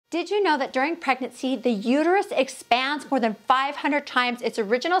Did you know that during pregnancy, the uterus expands more than 500 times its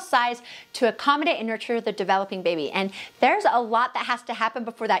original size to accommodate and nurture the developing baby? And there's a lot that has to happen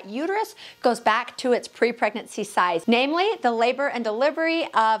before that uterus goes back to its pre-pregnancy size, namely the labor and delivery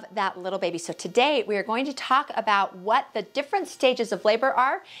of that little baby. So today we are going to talk about what the different stages of labor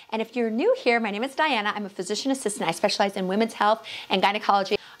are. And if you're new here, my name is Diana. I'm a physician assistant. I specialize in women's health and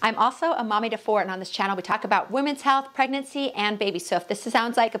gynecology. I'm also a mommy to four, and on this channel we talk about women's health, pregnancy, and baby. So if this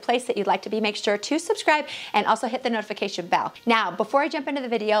sounds like a place that you'd like to be, make sure to subscribe and also hit the notification bell. Now, before I jump into the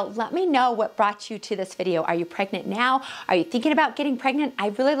video, let me know what brought you to this video. Are you pregnant now? Are you thinking about getting pregnant?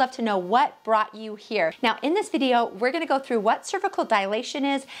 I'd really love to know what brought you here. Now, in this video, we're gonna go through what cervical dilation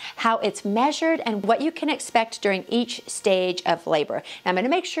is, how it's measured, and what you can expect during each stage of labor. Now, I'm gonna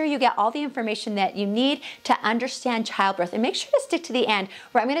make sure you get all the information that you need to understand childbirth, and make sure to stick to the end,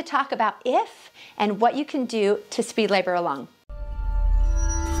 where I'm going to talk about if and what you can do to speed labor along.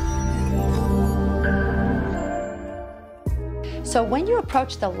 So when you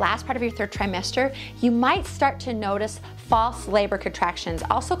approach the last part of your third trimester, you might start to notice false labor contractions,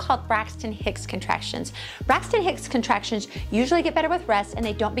 also called Braxton-Hicks contractions. Braxton-Hicks contractions usually get better with rest, and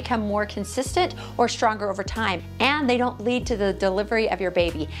they don't become more consistent or stronger over time, and they don't lead to the delivery of your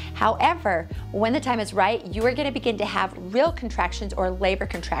baby. However, when the time is right, you are going to begin to have real contractions or labor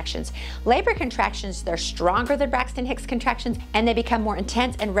contractions. Labor contractions, they're stronger than Braxton-Hicks contractions, and they become more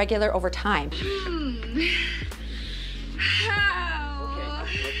intense and regular over time.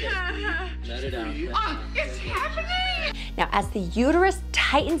 Let it out. Oh, it's happening! Now, as the uterus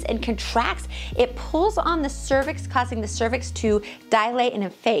tightens and contracts, it pulls on the cervix, causing the cervix to dilate and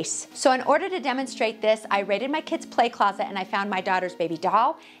efface. So in order to demonstrate this, I raided my kids' play closet and I found my daughter's baby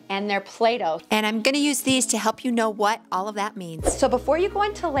doll and their Play-Doh. And I'm gonna use these to help you know what all of that means. So before you go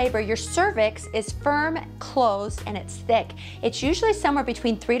into labor, your cervix is firm, closed, and it's thick. It's usually somewhere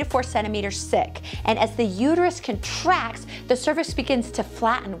between 3 to 4 centimeters thick. And as the uterus contracts, the cervix begins to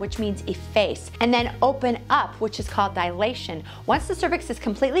flatten, which means efface, and then open up, which is called dilation. Once the cervix is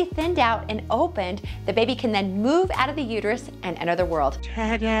completely thinned out and opened, the baby can then move out of the uterus and enter the world.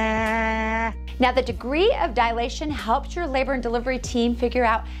 Ta-da! Now, the degree of dilation helps your labor and delivery team figure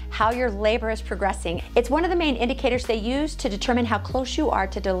out how your labor is progressing. It's one of the main indicators they use to determine how close you are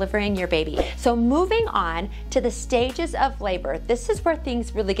to delivering your baby. So moving on to the stages of labor, this is where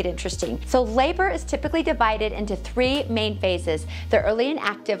things really get interesting. So labor is typically divided into 3 main phases: the early and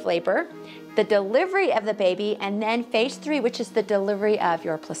active labor, the delivery of the baby, and then phase 3, which is the delivery of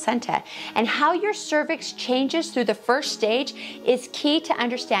your placenta. And how your cervix changes through the first stage is key to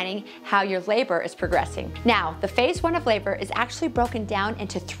understanding how your labor is progressing. Now, the phase 1 of labor is actually broken down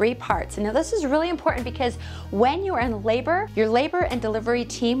into 3 parts. And now this is really important because when you are in labor, your labor and delivery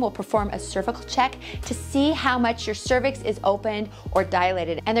team will perform a cervical check to see how much your cervix is opened or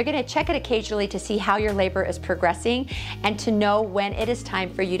dilated. And they're gonna check it occasionally to see how your labor is progressing and to know when it is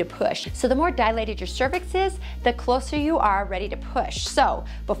time for you to push. So the more dilated your cervix is, the closer you are ready to push. So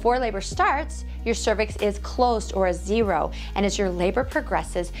before labor starts, your cervix is closed or a 0. And as your labor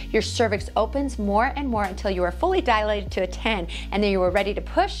progresses, your cervix opens more and more until you are fully dilated to a 10. And then you are ready to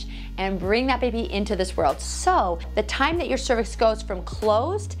push and bring that baby into this world. So the time that your cervix goes from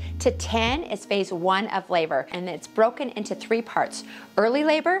closed to 10 is phase 1 of labor. And it's broken into 3 parts: early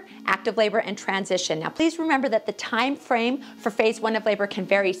labor, active labor, and transition. Now, please remember that the time frame for phase 1 of labor can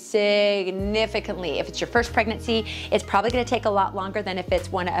vary significantly. If it's your first pregnancy, it's probably going to take a lot longer than if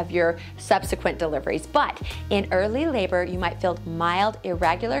it's one of your subsequent deliveries. But in early labor, you might feel mild,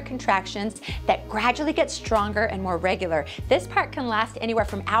 irregular contractions that gradually get stronger and more regular. This part can last anywhere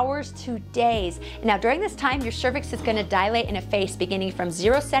from hours to days. Now, during this time, your cervix is going to dilate and efface, beginning from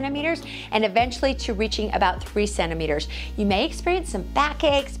 0 centimeters and eventually to reaching about 3 centimeters. You may experience some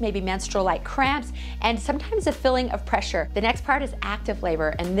backaches, maybe menstrual-like cramps, and sometimes a feeling of pressure. The next part is active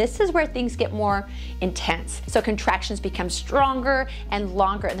labor, and this is where things get more intense. So contractions become stronger and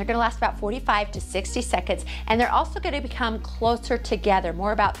longer, and they're going to last about 45 to 60 seconds, and they're also going to become closer together,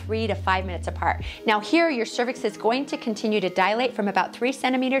 more about 3 to 5 minutes apart. Now here, your cervix is going to continue to dilate from about 3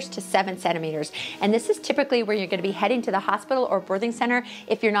 centimeters to 7 centimeters, and this is typically where you're going to be heading to the hospital or birthing center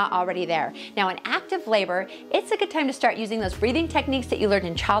if you're not already there. Now, in active labor, it's a good time to start using those breathing techniques that you learned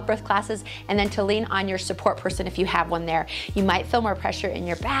in childbirth classes, and then to lean on your support person if you have one there. You might feel more pressure in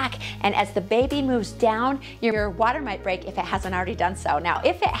your back, and as the baby moves down, your water might break if it hasn't already done so. Now,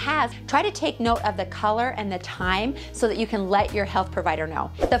 if it has, try to take make note of the color and the time so that you can let your health provider know.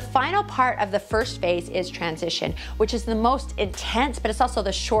 The final part of the first phase is transition, which is the most intense, but it's also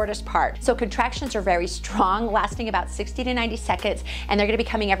the shortest part. So contractions are very strong, lasting about 60 to 90 seconds, and they're gonna be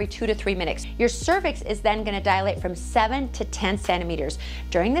coming every 2 to 3 minutes. Your cervix is then gonna dilate from 7 to 10 centimeters.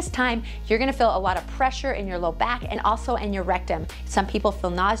 During this time, you're gonna feel a lot of pressure in your low back and also in your rectum. Some people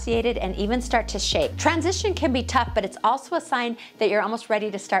feel nauseated and even start to shake. Transition can be tough, but it's also a sign that you're almost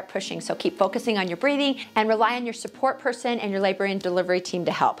ready to start pushing. So keep focusing on your breathing and rely on your support person and your labor and delivery team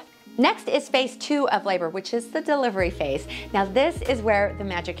to help. Next is phase 2 of labor, which is the delivery phase. Now this is where the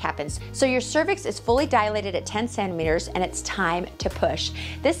magic happens. So your cervix is fully dilated at 10 centimeters and it's time to push.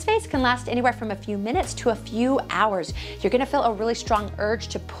 This phase can last anywhere from a few minutes to a few hours. You're gonna feel a really strong urge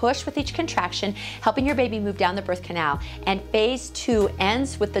to push with each contraction, helping your baby move down the birth canal. And phase 2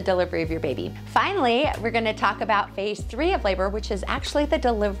 ends with the delivery of your baby. Finally, we're gonna talk about phase 3 of labor, which is actually the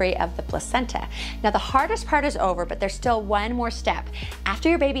delivery of the placenta. Now the hardest part is over, but there's still one more step. After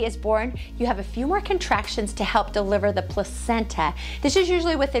your baby is born, you have a few more contractions to help deliver the placenta. This is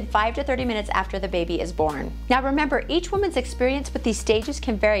usually within 5 to 30 minutes after the baby is born. Now remember, each woman's experience with these stages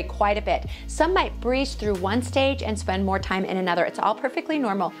can vary quite a bit. Some might breeze through one stage and spend more time in another. It's all perfectly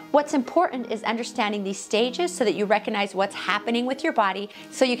normal. What's important is understanding these stages so that you recognize what's happening with your body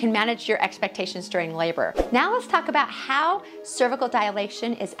so you can manage your expectations during labor. Now let's talk about how cervical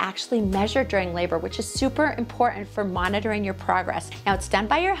dilation is actually measured during labor, which is super important for monitoring your progress. Now it's done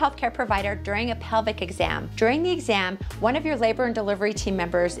by your healthcare provider during a pelvic exam. During the exam, one of your labor and delivery team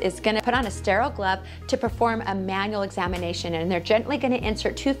members is going to put on a sterile glove to perform a manual examination, and they're gently going to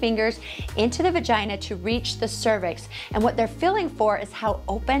insert 2 fingers into the vagina to reach the cervix. And what they're feeling for is how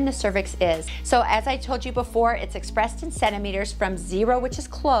open the cervix is. So as I told you before, it's expressed in centimeters from 0, which is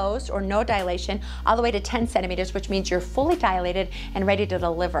closed or no dilation, all the way to 10 centimeters, which means you're fully dilated and ready to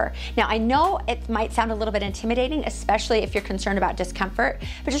deliver. Now I know it might sound a little bit intimidating, especially if you're concerned about discomfort,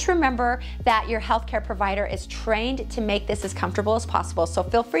 but just remember that your healthcare provider is trained to make this as comfortable as possible. So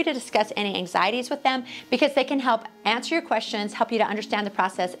feel free to discuss any anxieties with them because they can help answer your questions, help you to understand the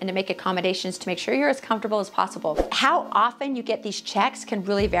process, and to make accommodations to make sure you're as comfortable as possible. How often you get these checks can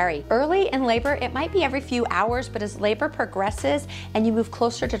really vary. Early in labor, it might be every few hours, but as labor progresses and you move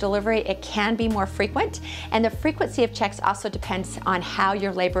closer to delivery, it can be more frequent. And the frequency of checks also depends on how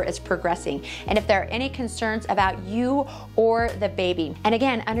your labor is progressing and if there are any concerns about you or the baby. And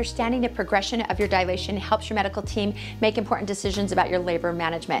again, understanding the progression of your dilation helps your medical team make important decisions about your labor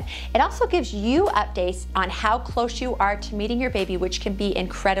management. It also gives you updates on how close you are to meeting your baby, which can be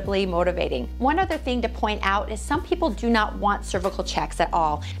incredibly motivating. One other thing to point out is some people do not want cervical checks at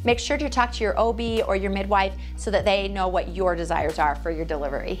all. Make sure to talk to your OB or your midwife so that they know what your desires are for your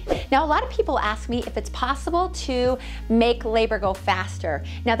delivery. Now, a lot of people ask me if it's possible to make labor go faster.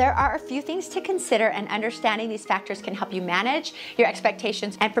 Now, there are a few things to consider, and understanding these factors can help you manage your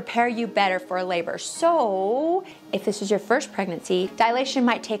expectations and prepare you better for labor. So if this is your first pregnancy, dilation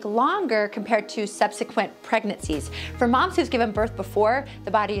might take longer compared to subsequent pregnancies. For moms who've given birth before,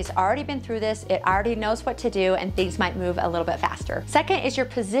 the body has already been through this, it already knows what to do, and things might move a little bit faster. Second is your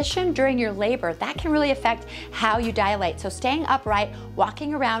position during your labor. That can really affect how you dilate. So staying upright,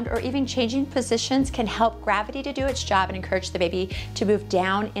 walking around, or even changing positions can help gravity to do its job and encourage the baby to move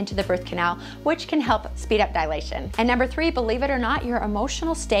down into the birth canal, which can help speed up dilation. And number 3, believe it or not, your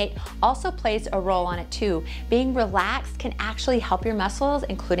emotional state also plays a role on it too. Being relaxed can actually help your muscles,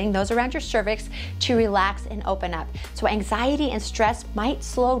 including those around your cervix, to relax and open up. So anxiety and stress might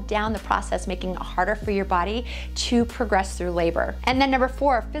slow down the process, making it harder for your body to progress through labor. And then number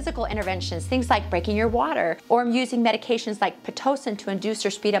 4, physical interventions, things like breaking your water or using medications like Pitocin to induce or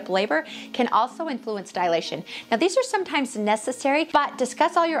speed up labor can also influence dilation. Now these are sometimes necessary, but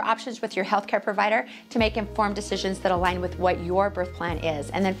discuss all your options with your healthcare provider to make informed decisions that align with what your birth plan is.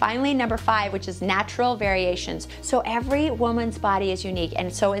 And then finally, number 5, which is natural variations. So every woman's body is unique,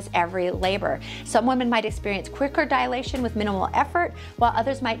 and so is every labor. Some women might experience quicker dilation with minimal effort, while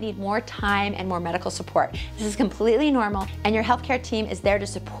others might need more time and more medical support. This is completely normal, and your healthcare team is there to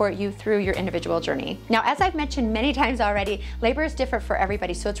support you through your individual journey. Now, as I've mentioned many times already, labor is different for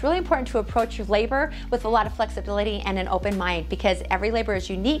everybody, so it's really important to approach your labor with a lot of flexibility and an open mind, because every labor is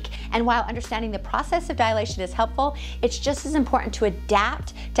unique, and while understanding the process of dilation is helpful, it's just as important to adapt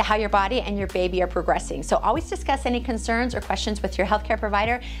adapt to how your body and your baby are progressing. So always discuss any concerns or questions with your healthcare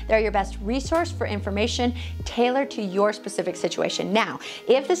provider. They're your best resource for information tailored to your specific situation. Now,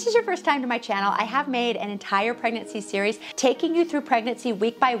 if this is your first time to my channel, I have made an entire pregnancy series taking you through pregnancy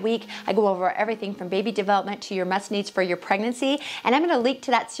week by week. I go over everything from baby development to your must needs for your pregnancy, and I'm going to link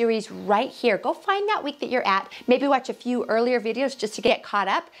to that series right here. Go find that week that you're at. Maybe watch a few earlier videos just to get caught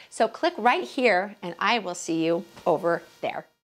up. So click right here and I will see you over there.